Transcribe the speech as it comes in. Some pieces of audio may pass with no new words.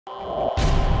Hey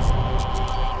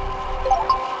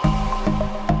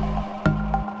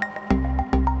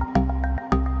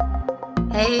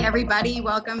everybody,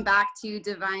 welcome back to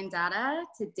Divine Data.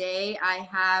 Today I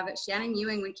have Shannon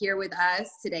Ewing here with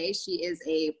us. Today she is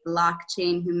a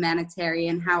blockchain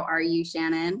humanitarian. How are you,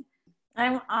 Shannon?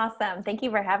 I'm awesome. Thank you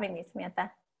for having me,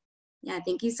 Samantha. Yeah,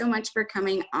 thank you so much for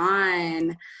coming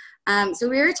on. So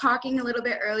we were talking a little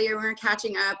bit earlier when we were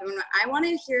catching up, and I want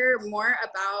to hear more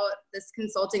about this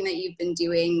consulting that you've been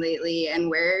doing lately and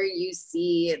where you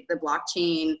see the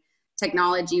blockchain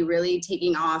technology really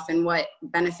taking off and what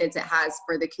benefits it has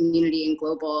for the community and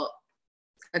global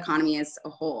economy as a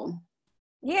whole.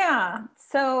 Yeah,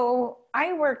 so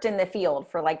I worked in the field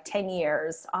for like 10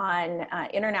 years on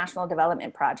international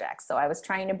development projects. So I was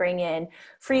trying to bring in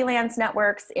freelance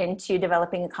networks into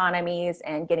developing economies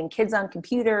and getting kids on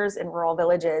computers in rural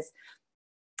villages.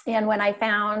 And when I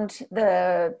found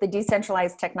the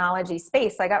decentralized technology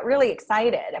space, I got really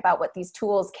excited about what these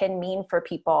tools can mean for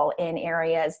people in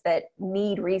areas that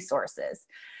need resources.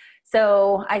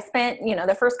 So I spent,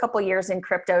 the first couple of years in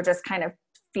crypto just kind of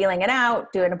feeling it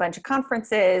out, doing a bunch of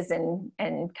conferences and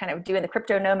kind of doing the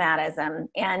crypto nomadism.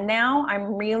 And now I'm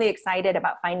really excited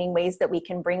about finding ways that we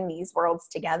can bring these worlds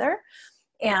together.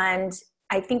 And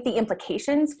I think the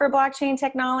implications for blockchain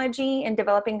technology in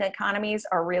developing the economies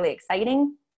are really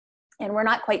exciting. And we're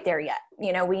not quite there yet.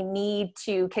 We need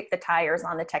to kick the tires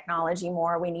on the technology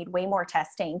more. We need way more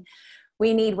testing.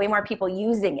 We need way more people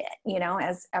using it.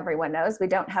 As everyone knows, we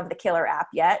don't have the killer app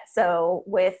yet. So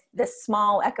with this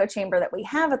small echo chamber that we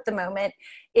have at the moment,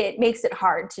 it makes it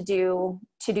hard to do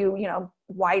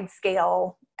wide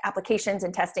scale applications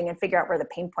and testing and figure out where the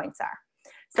pain points are.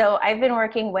 So I've been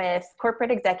working with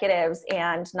corporate executives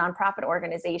and nonprofit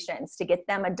organizations to get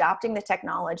them adopting the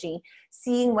technology,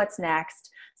 seeing what's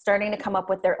next, starting to come up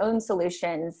with their own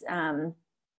solutions,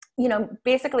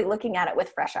 basically looking at it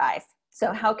with fresh eyes.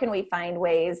 So how can we find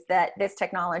ways that this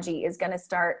technology is going to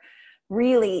start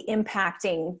really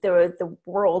impacting the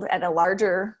world at a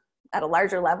larger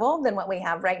level than what we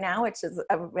have right now, which is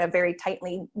a very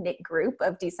tightly knit group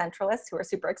of decentralists who are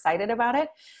super excited about it.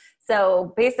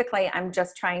 So basically, I'm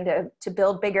just trying to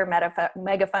build bigger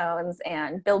megaphones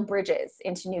and build bridges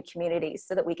into new communities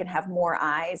so that we can have more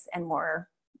eyes and more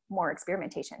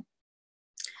experimentation.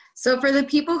 So for the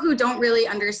people who don't really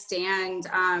understand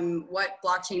what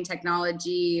blockchain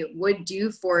technology would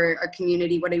do for a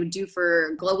community, what it would do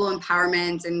for global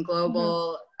empowerment and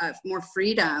global more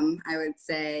freedom, I would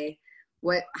say,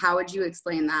 how would you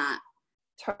explain that?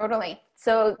 Totally.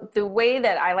 So the way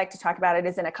that I like to talk about it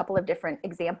is in a couple of different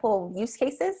example use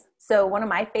cases. So one of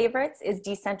my favorites is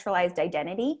decentralized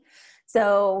identity.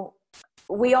 So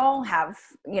we all have,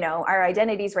 our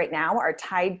identities right now are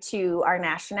tied to our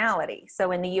nationality.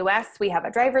 So in the US, we have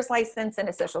a driver's license and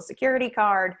a social security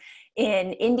card.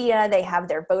 In India, they have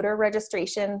their voter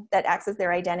registration that acts as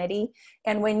their identity.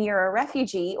 And when you're a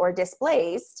refugee or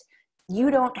displaced, you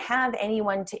don't have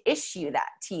anyone to issue that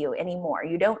to you anymore.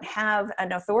 You don't have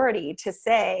an authority to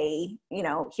say,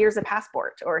 here's a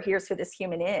passport or here's who this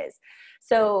human is.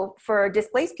 So for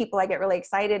displaced people, I get really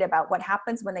excited about what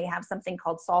happens when they have something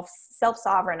called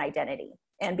self-sovereign identity.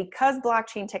 And because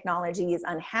blockchain technology is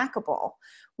unhackable,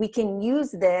 we can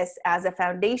use this as a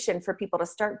foundation for people to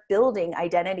start building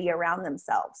identity around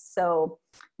themselves. So,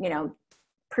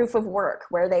 proof of work,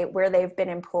 where they've been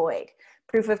employed,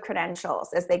 proof of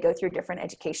credentials as they go through different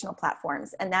educational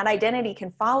platforms. And that identity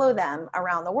can follow them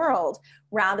around the world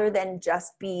rather than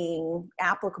just being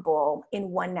applicable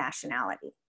in one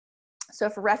nationality. So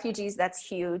for refugees, that's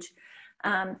huge.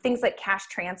 Things like cash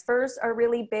transfers are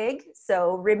really big.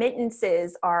 So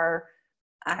remittances are,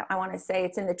 I want to say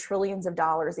it's in the trillions of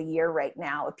dollars a year right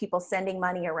now of people sending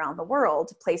money around the world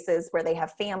to places where they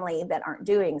have family that aren't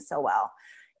doing so well.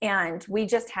 And we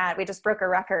just broke a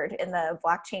record in the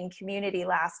blockchain community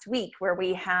last week where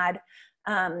we had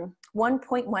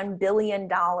 $1.1 billion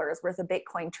worth of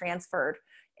Bitcoin transferred,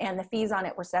 and the fees on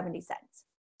it were 70 cents.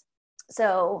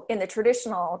 So in the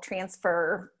traditional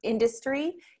transfer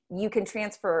industry, you can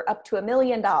transfer up to $1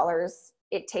 million.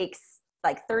 It takes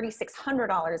like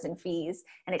 $3,600 in fees,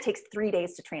 and it takes 3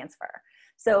 days to transfer.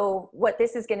 So what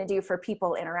this is going to do for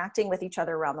people interacting with each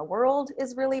other around the world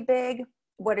is really big.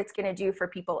 What it's going to do for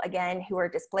people, again, who are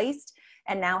displaced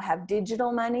and now have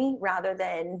digital money rather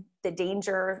than the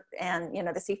danger and,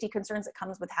 the safety concerns that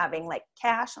comes with having like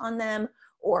cash on them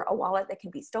or a wallet that can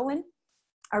be stolen,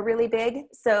 are really big.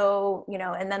 So,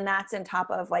 and then that's on top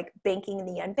of like banking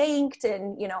the unbanked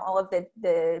and, all of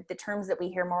the terms that we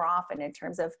hear more often in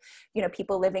terms of,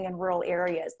 people living in rural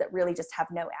areas that really just have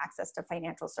no access to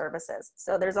financial services.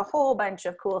 So there's a whole bunch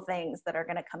of cool things that are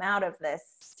going to come out of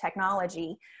this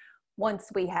technology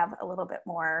once we have a little bit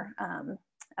more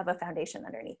of a foundation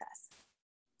underneath us.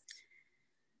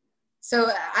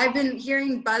 So I've been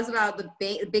hearing buzz about the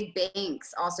big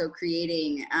banks also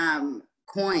creating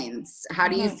coins. How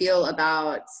do you feel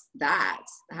about that?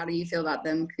 How do you feel about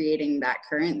them creating that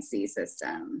currency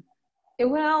system?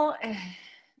 Well,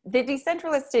 the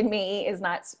decentralist in me is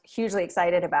not hugely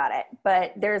excited about it,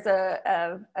 but there's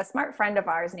a smart friend of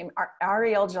ours named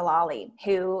Ariel Jalali,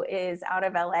 who is out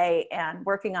of LA and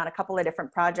working on a couple of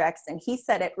different projects. And he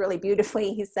said it really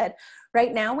beautifully. He said,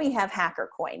 right now we have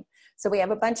HackerCoin. So we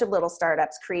have a bunch of little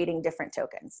startups creating different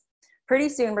tokens. Pretty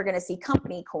soon we're going to see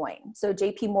company coin. So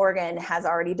JP Morgan has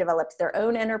already developed their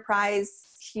own enterprise,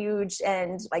 huge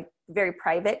and like very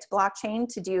private blockchain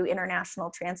to do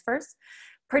international transfers.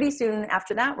 Pretty soon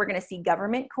after that, we're going to see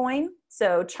government coin.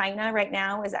 So China right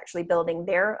now is actually building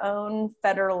their own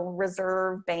Federal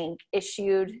Reserve Bank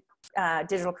issued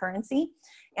digital currency.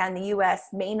 And the US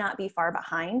may not be far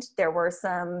behind. There were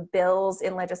some bills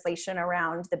in legislation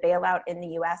around the bailout in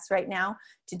the US right now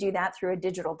to do that through a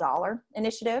digital dollar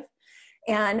initiative.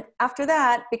 And after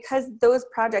that, because those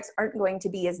projects aren't going to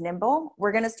be as nimble,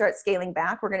 we're going to start scaling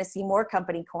back. We're going to see more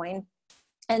company coin.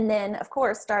 And then, of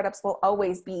course, startups will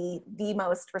always be the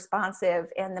most responsive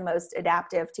and the most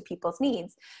adaptive to people's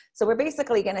needs. So we're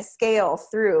basically going to scale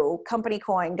through company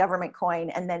coin, government coin,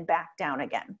 and then back down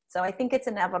again. So I think it's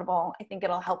inevitable. I think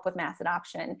it'll help with mass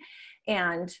adoption.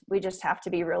 And we just have to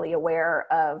be really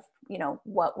aware of, you know,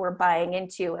 what we're buying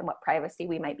into and what privacy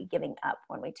we might be giving up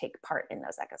when we take part in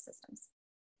those ecosystems.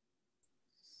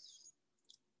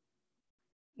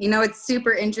 You know, it's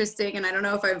super interesting, and I don't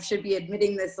know if I should be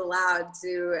admitting this aloud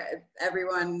to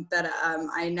everyone that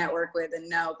I network with and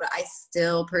know, but I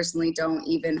still personally don't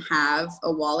even have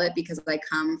a wallet because I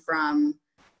come from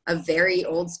a very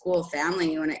old school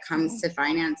family when it comes to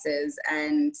finances,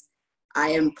 and I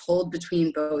am pulled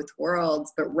between both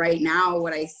worlds. But right now,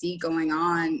 what I see going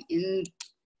on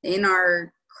in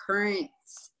our current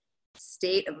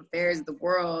state of affairs of the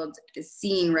world is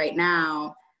seeing right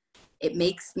now, it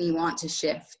makes me want to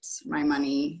shift my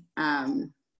money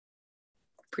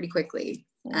pretty quickly.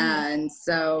 And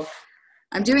so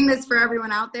I'm doing this for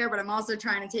everyone out there, but I'm also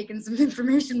trying to take in some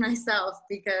information myself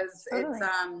because it's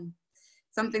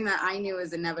something that I knew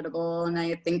is inevitable, and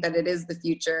I think that it is the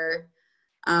future.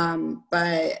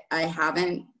 But I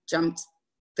haven't jumped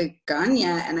the gun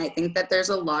yet. And I think that there's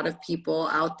a lot of people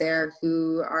out there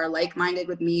who are like-minded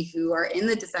with me, who are in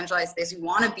the decentralized space, who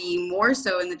want to be more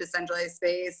so in the decentralized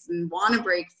space and want to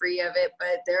break free of it.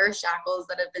 But there are shackles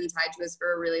that have been tied to us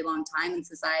for a really long time in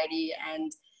society.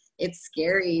 And it's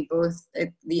scary.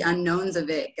 The unknowns of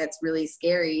it gets really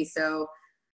scary. So,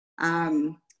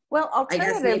 well,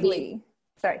 alternatively,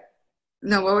 sorry.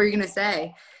 No, what were you going to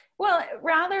say? Well,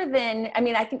 rather than, I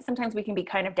mean, I think sometimes we can be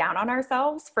kind of down on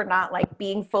ourselves for not like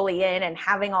being fully in and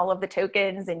having all of the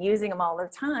tokens and using them all the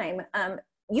time.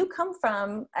 You come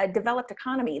from a developed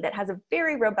economy that has a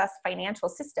very robust financial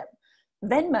system.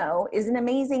 Venmo is an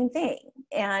amazing thing,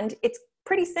 and it's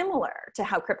pretty similar to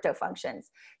how crypto functions.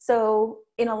 So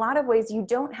in a lot of ways, you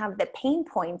don't have the pain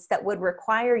points that would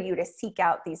require you to seek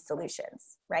out these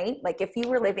solutions, right? Like if you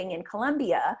were living in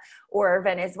Colombia or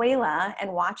Venezuela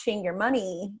and watching your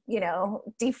money, you know,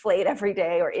 deflate every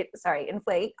day, or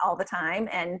inflate all the time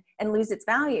and lose its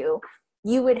value,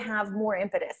 you would have more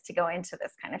impetus to go into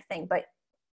this kind of thing. But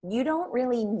you don't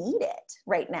really need it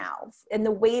right now in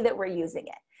the way that we're using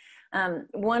it.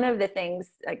 One of the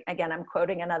things, again, I'm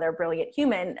quoting another brilliant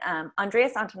human,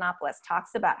 Andreas Antonopoulos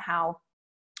talks about how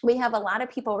we have a lot of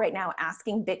people right now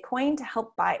asking Bitcoin to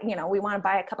help buy, you know, we want to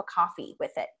buy a cup of coffee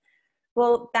with it.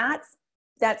 Well,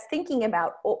 that's thinking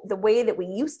about the way that we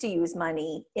used to use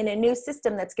money in a new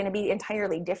system that's going to be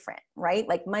entirely different, right?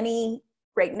 Like money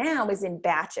right now is in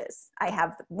batches. I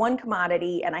have one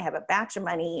commodity and I have a batch of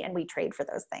money and we trade for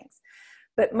those things.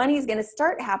 But money is going to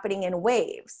start happening in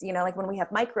waves, you know, like when we have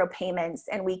micropayments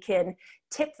and we can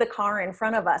tip the car in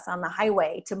front of us on the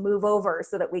highway to move over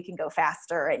so that we can go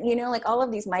faster. And, you know, like all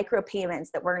of these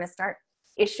micropayments that we're going to start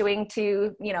issuing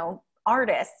to, you know,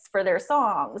 artists for their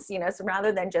songs, you know, so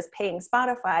rather than just paying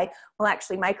Spotify, we'll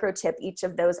actually microtip each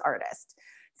of those artists.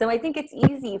 So I think it's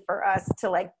easy for us to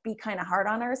like be kind of hard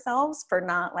on ourselves for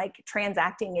not like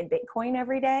transacting in Bitcoin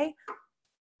every day,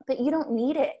 but you don't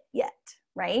need it yet.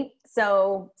 Right?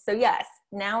 So yes,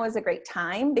 now is a great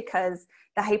time because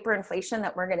the hyperinflation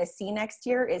that we're going to see next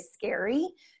year is scary,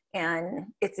 and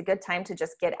it's a good time to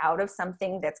just get out of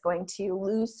something that's going to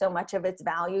lose so much of its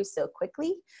value so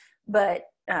quickly. But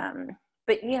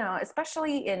you know,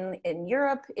 especially in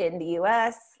Europe, in the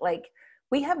US, like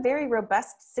we have very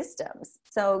robust systems.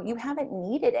 So you haven't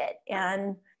needed it.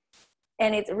 And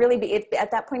And it's really,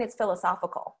 at that point, it's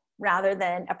philosophical rather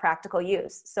than a practical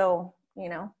use. So, you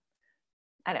know,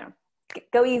 I don't know,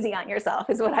 go easy on yourself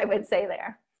is what I would say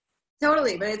there.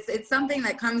 Totally, but it's something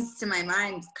that comes to my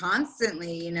mind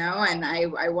constantly, you know, and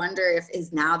I wonder if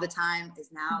is now the time,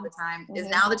 is now the time, is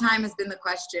now the time has been the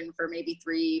question for maybe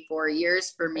 3-4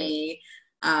 years for me,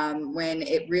 when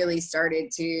it really started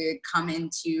to come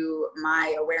into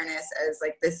my awareness as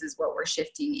like, this is what we're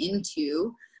shifting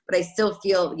into. But I still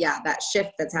feel, yeah, that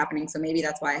shift that's happening. So maybe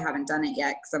that's why I haven't done it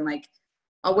yet. Cause I'm like,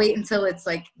 I'll wait until it's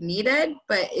like needed,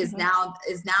 but is now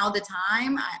the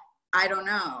time? I don't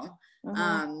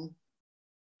know.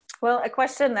 Well, a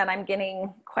question that I'm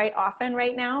getting quite often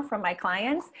right now from my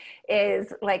clients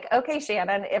is like, okay,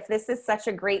 Shannon, if this is such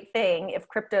a great thing, if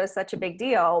crypto is such a big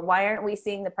deal, why aren't we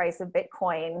seeing the price of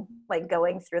Bitcoin like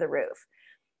going through the roof?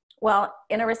 Well,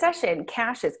 in a recession,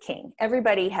 cash is king.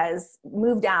 Everybody has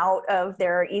moved out of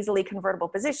their easily convertible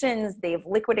positions. They've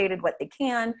liquidated what they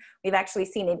can. We've actually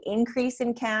seen an increase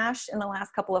in cash in the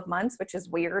last couple of months, which is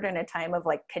weird in a time of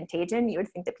like contagion. You would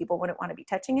think that people wouldn't want to be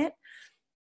touching it.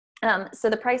 So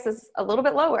the price is a little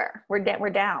bit lower. We're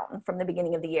down from the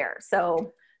beginning of the year.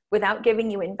 So without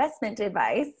giving you investment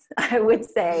advice, I would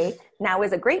say now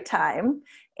is a great time.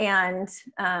 And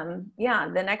yeah,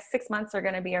 the next 6 months are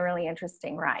going to be a really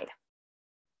interesting ride.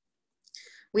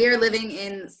 We are living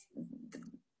in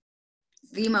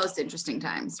the most interesting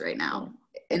times right now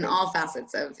in all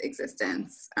facets of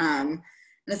existence. And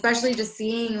especially just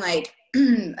seeing like,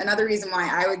 another reason why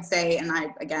I would say, and I,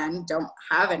 again, don't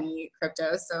have any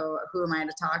crypto, so who am I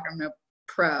to talk? I'm no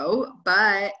pro,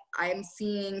 but I'm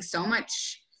seeing so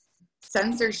much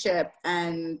censorship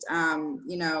and,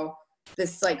 you know,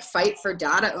 this like fight for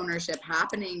data ownership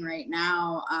happening right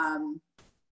now,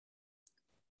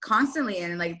 constantly.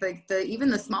 And like even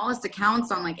the smallest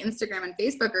accounts on like Instagram and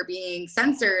Facebook are being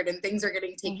censored and things are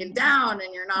getting taken down,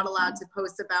 and you're not allowed to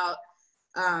post about,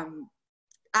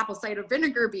 apple cider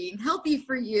vinegar being healthy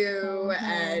for you.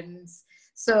 And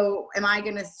so am I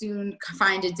going to soon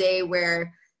find a day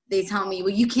where they tell me,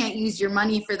 well, you can't use your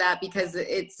money for that because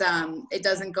it's it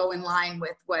doesn't go in line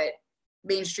with what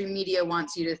mainstream media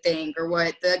wants you to think, or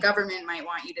what the government might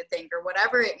want you to think, or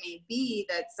whatever it may be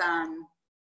that's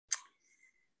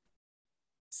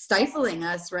stifling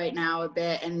us right now a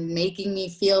bit and making me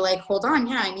feel like, hold on,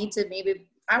 yeah,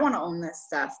 I want to own this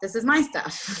stuff. This is my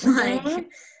stuff. Like,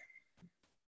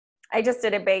 I just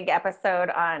did a big episode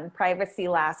on privacy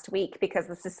last week because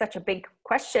this is such a big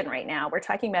question right now. We're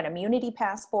talking about immunity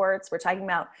passports. We're talking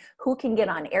about who can get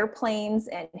on airplanes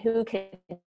and who can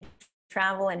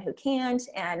travel and who can't.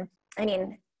 And I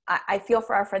mean, I feel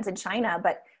for our friends in China,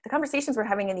 but the conversations we're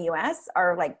having in the US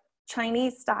are like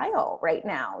Chinese style right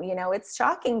now. You know, it's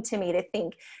shocking to me to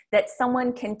think that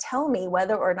someone can tell me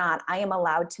whether or not I am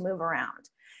allowed to move around.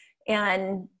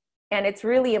 And it's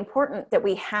really important that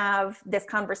we have this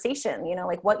conversation, you know,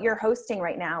 like what you're hosting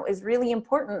right now is really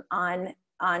important on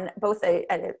both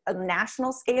a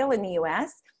national scale in the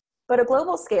US, but a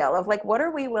global scale of like, what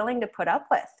are we willing to put up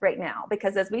with right now?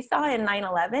 Because as we saw in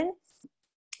 9/11,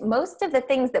 most of the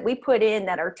things that we put in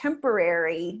that are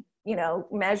temporary, you know,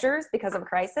 measures because of a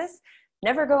crisis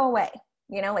never go away.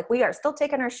 You know, like we are still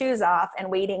taking our shoes off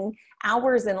and waiting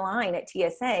hours in line at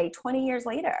TSA 20 years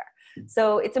later.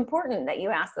 So it's important that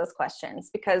you ask those questions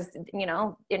because, you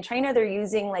know, in China, they're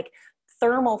using like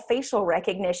thermal facial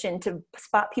recognition to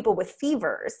spot people with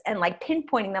fevers and like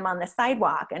pinpointing them on the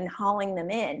sidewalk and hauling them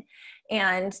in.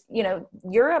 And, you know,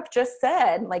 Europe just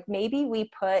said like, maybe we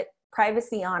put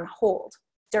privacy on hold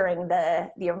during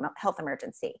the health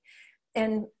emergency.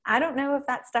 And I don't know if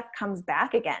that stuff comes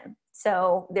back again.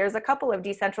 So there's a couple of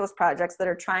decentralized projects that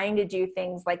are trying to do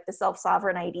things like the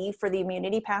self-sovereign ID for the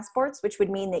immunity passports, which would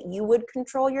mean that you would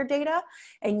control your data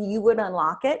and you would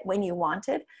unlock it when you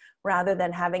wanted, rather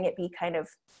than having it be kind of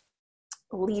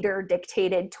leader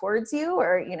dictated towards you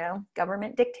or, you know,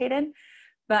 government dictated.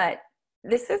 But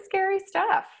this is scary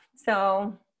stuff.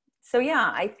 So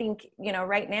yeah, I think, you know,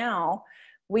 right now,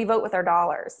 we vote with our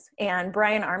dollars. And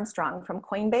Brian Armstrong from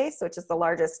Coinbase, which is the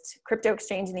largest crypto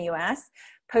exchange in the US,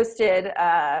 posted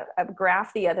a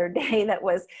graph the other day that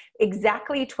was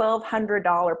exactly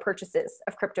 $1,200 purchases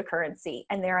of cryptocurrency.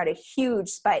 And they're at a huge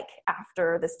spike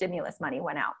after the stimulus money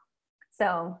went out.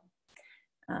 So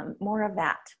more of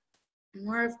that.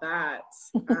 More of that.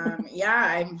 Yeah,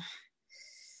 I'm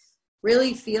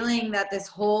really feeling that this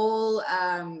whole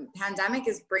pandemic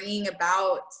is bringing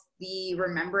about the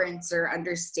remembrance or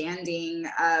understanding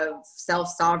of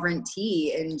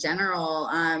self-sovereignty in general,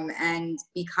 and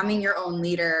becoming your own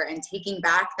leader and taking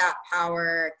back that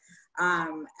power,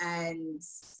 and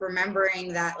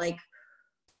remembering that like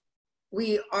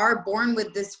we are born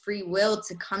with this free will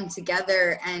to come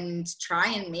together and try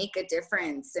and make a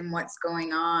difference in what's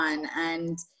going on.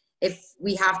 And if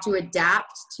we have to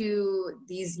adapt to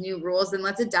these new rules, then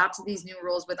let's adapt to these new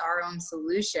rules with our own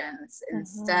solutions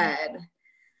instead.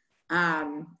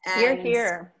 And you're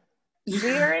here.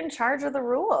 We are in charge of the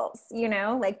rules, you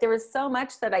know, like there was so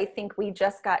much that I think we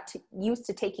just got used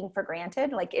to taking for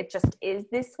granted. Like it just is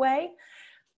this way.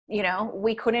 You know,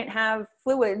 we couldn't have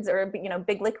fluids or, you know,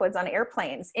 big liquids on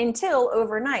airplanes until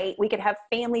overnight we could have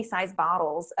family size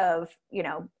bottles of, you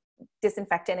know,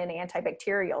 disinfectant and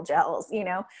antibacterial gels. You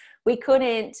know, we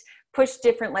couldn't push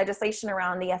different legislation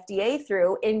around the FDA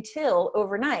through until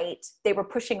overnight they were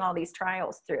pushing all these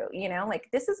trials through. You know, like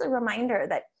this is a reminder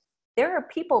that there are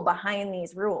people behind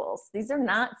these rules. These are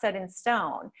not set in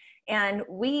stone. And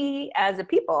we as a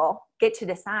people get to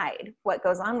decide what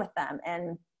goes on with them.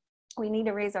 And we need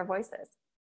to raise our voices.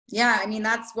 Yeah, I mean,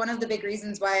 that's one of the big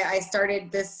reasons why I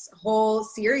started this whole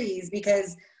series,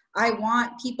 because I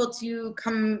want people to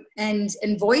come and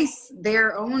voice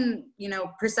their own, you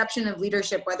know, perception of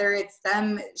leadership, whether it's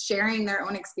them sharing their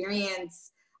own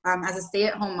experience as a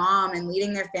stay-at-home mom and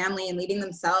leading their family and leading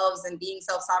themselves and being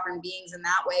self-sovereign beings in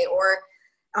that way, or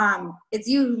it's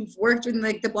you who've worked in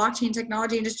like the blockchain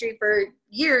technology industry for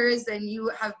years and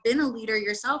you have been a leader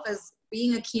yourself as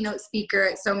being a keynote speaker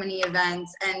at so many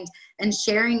events and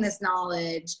sharing this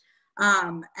knowledge.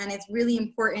 And it's really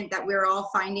important that we're all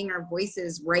finding our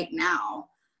voices right now.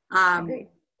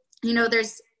 You know,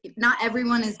 not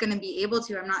everyone is going to be able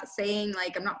to. I'm not saying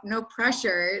like, no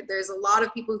pressure. There's a lot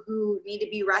of people who need to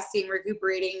be resting,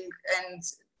 recuperating, and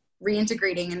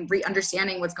reintegrating and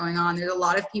understanding what's going on. There's a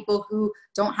lot of people who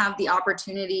don't have the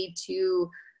opportunity to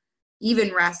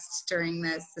even rest during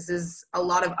this. This is a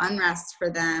lot of unrest for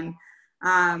them.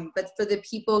 But for the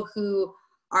people who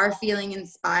are feeling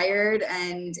inspired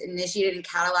and initiated and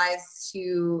catalyzed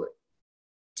to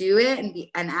do it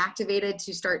and activated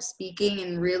to start speaking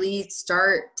and really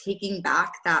start taking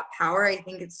back that power, I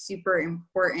think it's super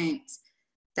important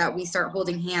that we start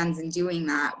holding hands and doing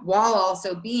that while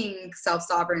also being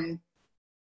self-sovereign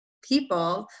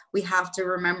people. We have to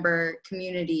remember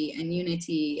community and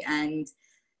unity, and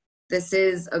this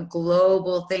is a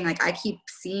global thing. Like I keep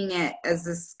seeing it as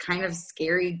this kind of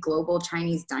scary global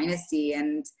Chinese dynasty,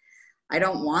 and I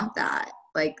don't want that.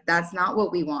 Like that's not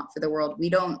what we want for the world.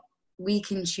 We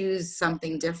can choose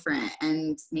something different,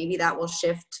 and maybe that will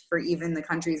shift for even the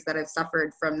countries that have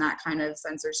suffered from that kind of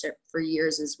censorship for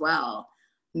years as well.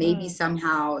 Maybe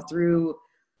somehow through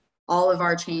all of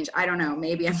our change, I don't know,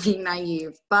 maybe I'm being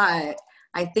naive, but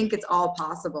I think it's all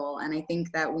possible. And I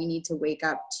think that we need to wake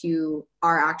up to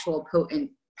our actual potent,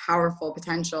 powerful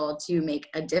potential to make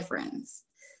a difference.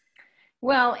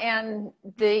 Well, and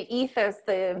the ethos,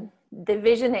 the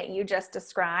vision that you just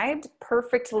described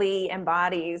perfectly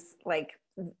embodies like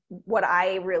what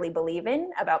I really believe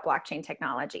in about blockchain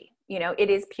technology. You know, it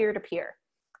is peer-to-peer.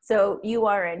 So you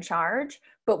are in charge,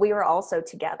 but we are also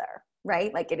together,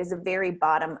 right? Like it is a very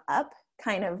bottom-up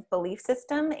kind of belief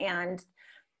system. And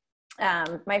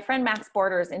my friend Max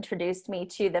Borders introduced me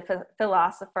to the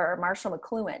philosopher Marshall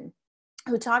McLuhan,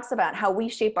 who talks about how we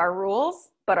shape our rules,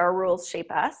 but our rules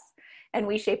shape us. And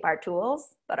we shape our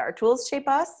tools, but our tools shape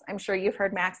us. I'm sure you've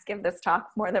heard Max give this talk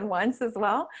more than once as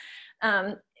well.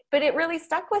 But it really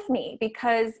stuck with me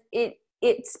because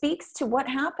it speaks to what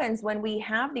happens when we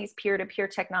have these peer-to-peer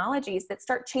technologies that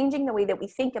start changing the way that we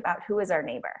think about who is our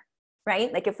neighbor,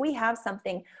 right? Like if we have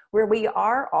something where we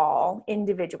are all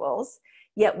individuals,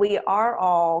 yet we are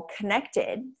all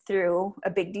connected through a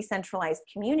big decentralized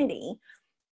community,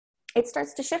 it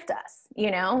starts to shift us, you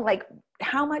know, like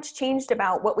how much changed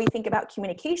about what we think about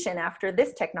communication after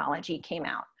this technology came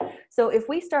out. So if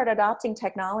we start adopting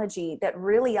technology that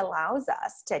really allows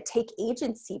us to take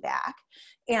agency back,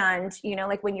 and, you know,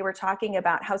 like when you were talking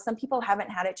about how some people haven't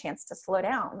had a chance to slow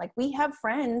down, like we have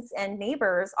friends and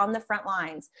neighbors on the front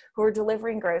lines who are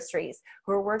delivering groceries,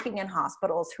 who are working in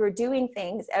hospitals, who are doing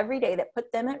things every day that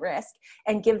put them at risk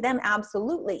and give them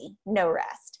absolutely no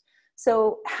rest.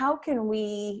 So how can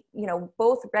we, you know,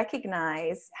 both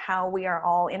recognize how we are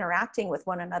all interacting with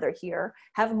one another here,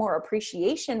 have more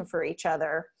appreciation for each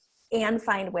other, and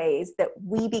find ways that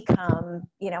we become,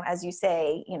 you know, as you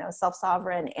say, you know,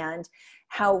 self-sovereign, and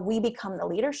how we become the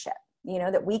leadership, you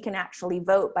know, that we can actually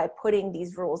vote by putting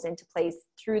these rules into place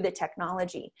through the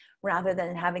technology rather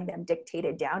than having them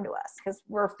dictated down to us. Because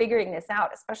we're figuring this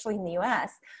out, especially in the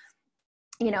US.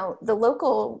 You know, the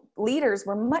local leaders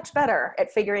were much better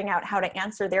at figuring out how to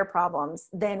answer their problems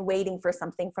than waiting for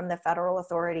something from the federal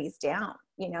authorities down,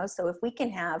 you know. So if we can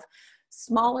have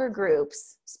smaller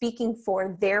groups speaking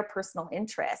for their personal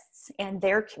interests and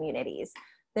their communities,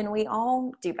 then we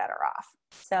all do better off.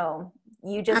 So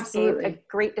you just gave a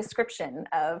great description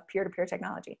of peer-to-peer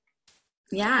technology.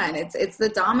 Yeah, and it's the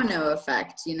domino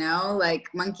effect, you know, like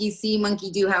monkey see,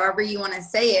 monkey do, however you want to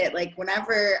say it. Like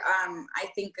whenever I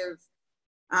think of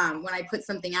when I put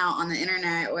something out on the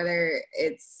internet, whether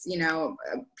it's, you know,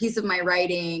 a piece of my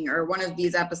writing or one of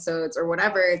these episodes or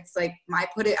whatever, it's like I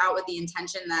put it out with the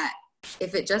intention that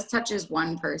if it just touches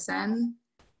one person,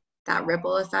 that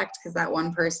ripple effect, because that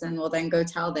one person will then go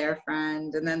tell their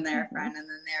friend and then their friend and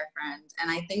then their friend.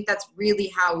 And I think that's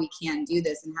really how we can do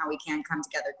this and how we can come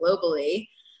together globally.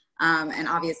 And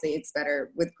obviously it's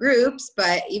better with groups,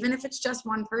 but even if it's just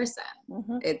one person,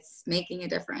 it's making a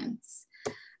difference.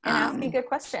 And asking good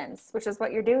questions, which is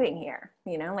what you're doing here.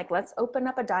 You know, like, let's open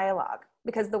up a dialogue,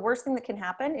 because the worst thing that can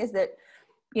happen is that,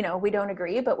 you know, we don't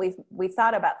agree, but we've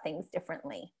thought about things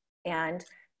differently. And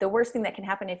the worst thing that can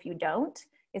happen if you don't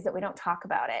is that we don't talk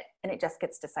about it and it just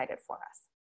gets decided for us.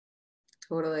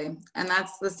 Totally. And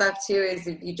that's the stuff too, is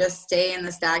if you just stay in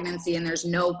the stagnancy and there's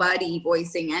nobody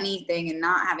voicing anything and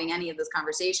not having any of those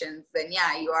conversations, then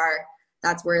yeah,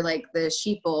 that's where like the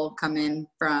sheeple come in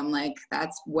from. Like,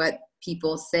 that's what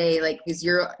people say, like, because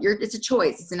it's a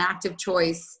choice. It's an active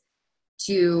choice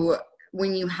to,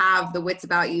 when you have the wits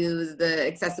about you, the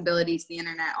accessibility to the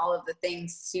internet, all of the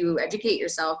things to educate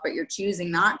yourself, but you're choosing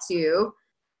not to.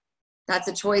 That's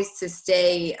a choice to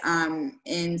stay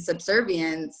in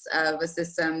subservience of a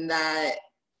system that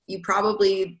you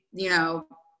probably, you know,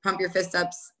 pump your fist in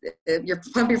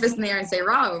the air and say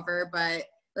raw over, but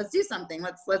let's do something.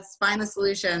 Let's find the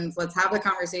solutions. Let's have the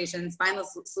conversations, find the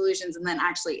solutions, and then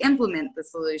actually implement the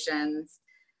solutions.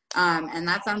 And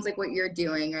that sounds like what you're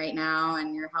doing right now.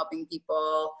 And you're helping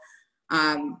people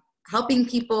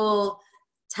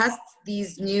test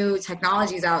these new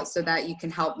technologies out so that you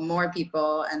can help more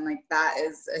people. And like, that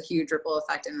is a huge ripple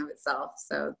effect in and of itself.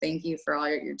 So thank you for all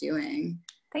you're doing.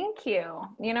 Thank you.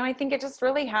 You know, I think it just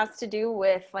really has to do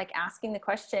with like asking the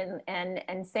question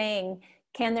and saying,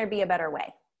 can there be a better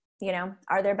way? You know,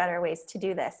 are there better ways to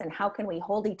do this? And how can we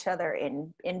hold each other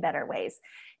in better ways?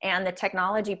 And the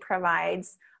technology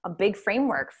provides a big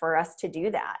framework for us to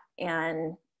do that.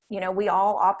 And you know, we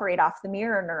all operate off the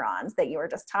mirror neurons that you were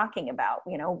just talking about.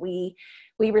 You know, we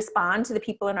respond to the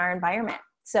people in our environment.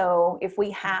 So if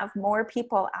we have more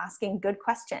people asking good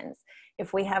questions,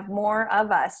 if we have more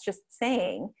of us just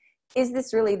saying, is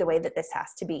this really the way that this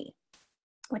has to be?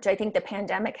 Which I think the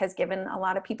pandemic has given a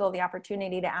lot of people the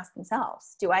opportunity to ask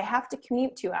themselves, do I have to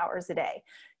commute 2 hours a day?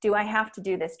 Do I have to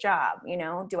do this job? You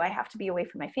know, do I have to be away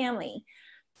from my family?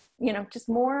 You know, just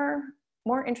more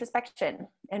introspection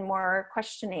and more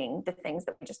questioning the things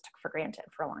that we just took for granted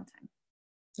for a long time.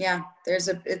 Yeah,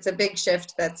 it's a big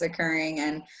shift that's occurring.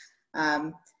 And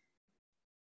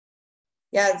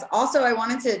it's also, I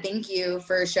wanted to thank you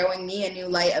for showing me a new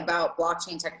light about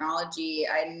blockchain technology.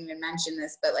 I didn't even mention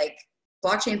this, but like,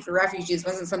 blockchain for refugees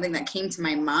wasn't something that came to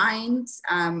my mind.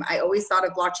 I always thought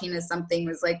of blockchain as something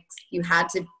was like, you had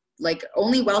to, like,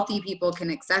 only wealthy people can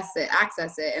access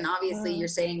it. And obviously you're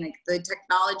saying like the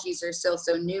technologies are still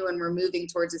so new and we're moving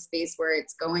towards a space where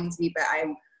it's going to be, but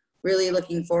I'm really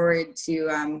looking forward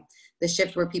to the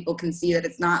shift where people can see that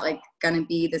it's not like going to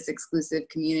be this exclusive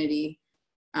community.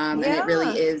 And it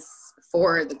really is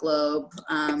for the globe.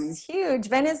 It's huge.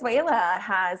 Venezuela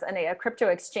has a crypto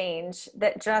exchange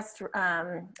that just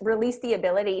released the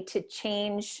ability to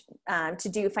change, to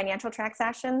do financial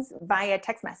transactions via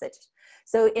text message.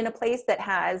 So in a place that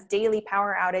has daily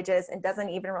power outages and doesn't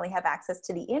even really have access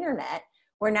to the internet,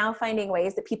 we're now finding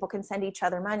ways that people can send each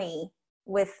other money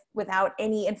without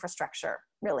any infrastructure,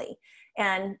 really.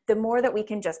 And the more that we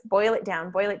can just boil it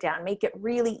down, make it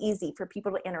really easy for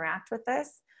people to interact with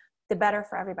this, the better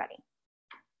for everybody.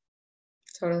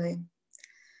 Totally.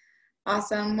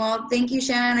 Awesome. Well, thank you,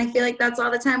 Shannon. I feel like that's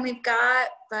all the time we've got,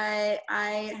 but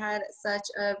I had such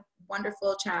a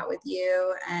wonderful chat with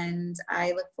you, and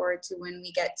I look forward to when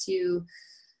we get to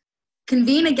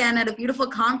convene again at a beautiful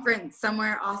conference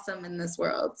somewhere awesome in this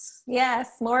world.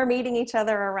 Yes, more meeting each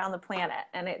other around the planet.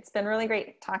 And it's been really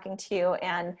great talking to you.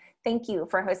 And thank you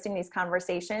for hosting these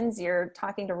conversations. You're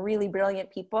talking to really brilliant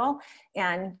people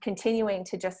and continuing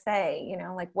to just say, you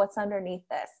know, like, what's underneath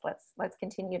this? Let's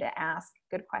continue to ask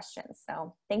good questions.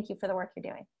 So thank you for the work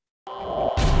you're doing.